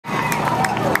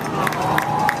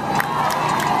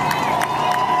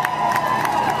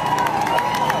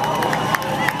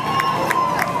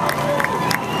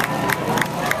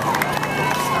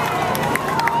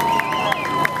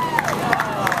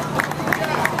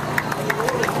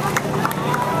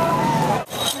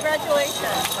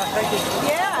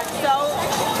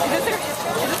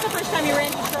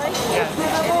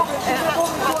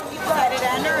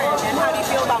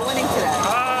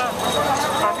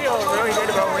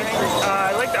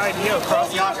idea across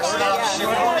the Dior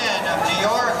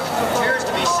appears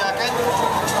to be second.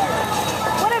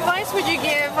 What advice would you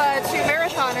give to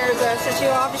marathoners, since you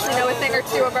obviously know a thing or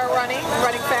two about running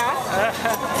fast?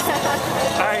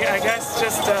 I guess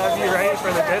just be ready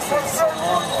for the distance. So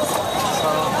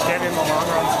get in the long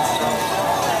runs and stuff.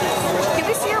 Can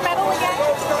we see your medal again?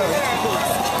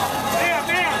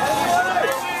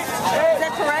 Is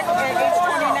that correct? At age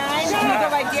 29, do you go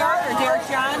by Derek or Derek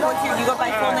John? Do you go by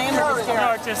full name or just Derek?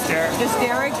 No, just Derek. Just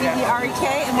Derek, D-E-R-E-K.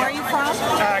 And where are you from?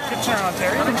 Kitchener,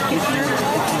 Ontario.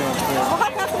 Well,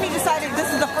 how come you decided this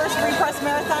is the first Repress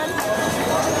Marathon?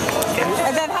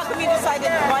 And then how come you decided,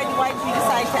 why did you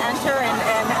decide to enter?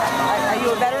 And are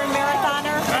you a veteran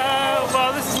marathoner?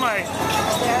 Well, this is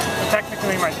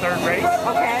technically my third race.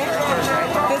 Okay.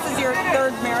 This is your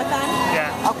third marathon?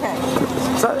 Yeah. Okay.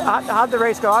 So how'd the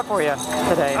race go out for you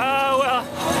today? Well,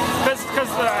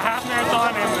 because the half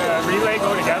marathon and the relay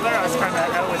go together, I was kind of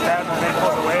out with that and they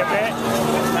pulled away a bit.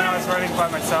 And I was running by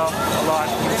myself a lot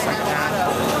in the second half.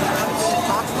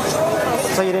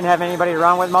 So you didn't have anybody to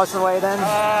run with most of the way then?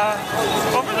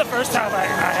 Over the first half,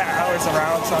 I was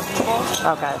around some people.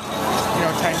 Okay.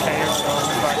 10K or so,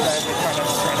 but they kind of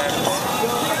spread out.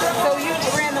 So you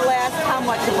ran the last how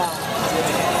much alone?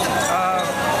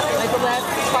 Like the last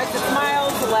 5-6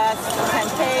 miles, the last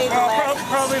 10K, the last...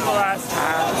 Probably the last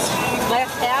half.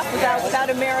 Last half without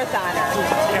a marathoner?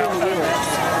 Yeah, without a race.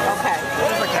 Okay.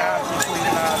 There's a gap between the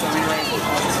relay.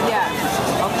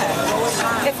 Yeah, okay.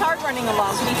 It's hard running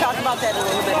alone. Can you talk about that a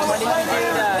little bit? What did you do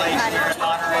to kind of...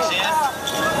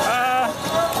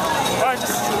 Well, I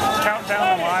just count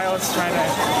down the miles, trying to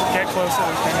get closer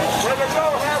to the finish.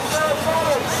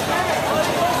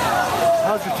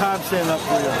 How's your time stand up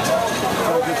for you?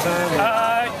 Had a good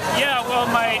time? Yeah, well,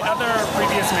 my other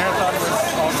previous marathon was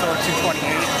also 2:28,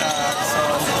 so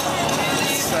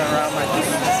it's around my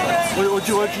distance. What'd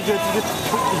you get? Did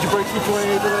you break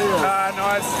 2:28 today? Or? No,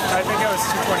 I think it was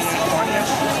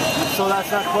 2:28:20. So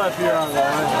that's not quite here on the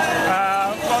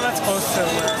line. Well, that's close to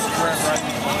where I'm running.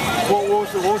 What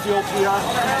was the old PR?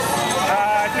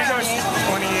 I think it was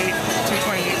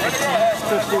 2:28:15.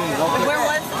 15. Okay. Where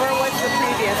was the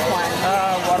previous one?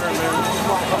 Waterloo.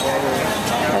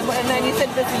 And then you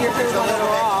said this is your third one in a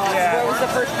row. Yeah. Where was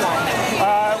the first one?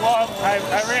 Well,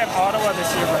 I ran Ottawa this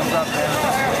year, but I was up there.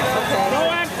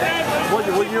 Okay.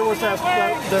 What year was that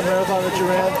marathon that you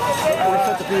ran? Where you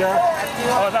set the PR?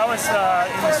 Oh, that was in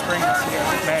the spring this year,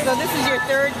 May. So this is your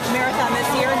third marathon this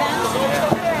year then?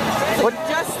 Yeah. So you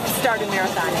just started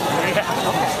marathoning? Yeah.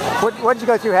 Okay. What'd you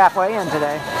go through halfway in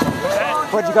today?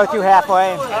 What'd you go through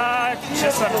halfway?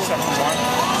 Just under 71.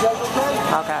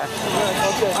 Okay.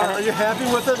 Are you happy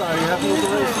with it? Are you happy with the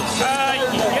race?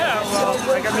 Yeah, well, I would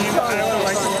like to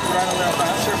run a little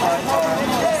faster, but I'm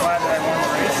glad that I won the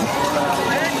race.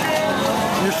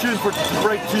 You're shooting for to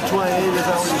break 2:28, is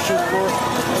that what you're shooting for?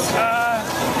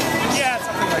 Yeah,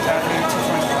 something like that, maybe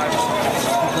 2:25 or something.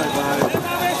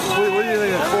 What do you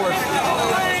think of the course?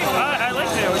 I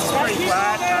liked it. It was pretty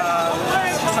flat.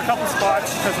 There's a couple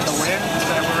spots because of the wind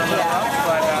that were a little rough,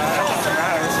 but that doesn't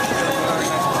matter.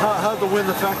 How'd the wind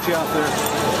affect you out there?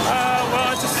 Well,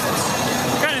 it just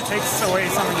kind of takes away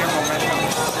some of your momentum when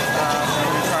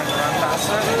you're trying to run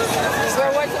faster. Where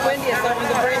was it windiest? Over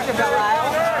the bridge of Belle Isle?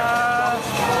 I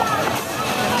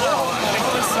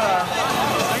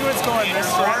think it was going this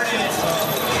direction, so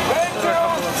there were a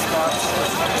couple of spots.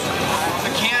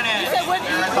 McCannon. You said what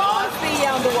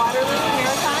was the Waterloo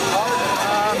Marathon?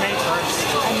 May 1st.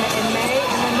 In May,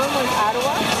 and then when was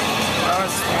Ottawa? That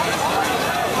was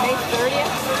May 30th?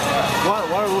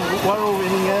 Waterloo,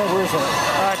 Indiana, where is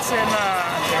that? it's in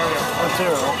Ontario.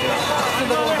 Ontario, okay. So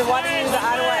the Waterloo to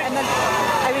Ottawa, and then,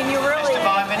 I mean, you really, you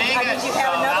have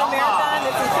another marathon.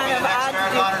 This is kind of odd to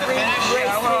do three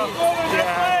races.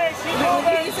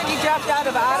 You said you dropped out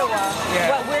of Ottawa.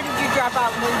 Yeah. Where did you drop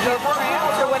out? Were you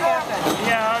cramps or what happened?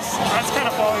 Yeah, I was kind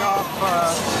of falling off,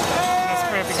 just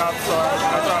cramping up, so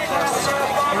I dropped out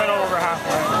a little over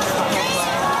halfway.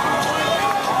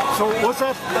 So was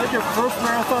that your first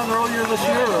marathon earlier this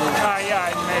year? Or? Yeah,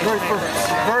 I made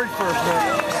Very first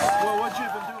marathon.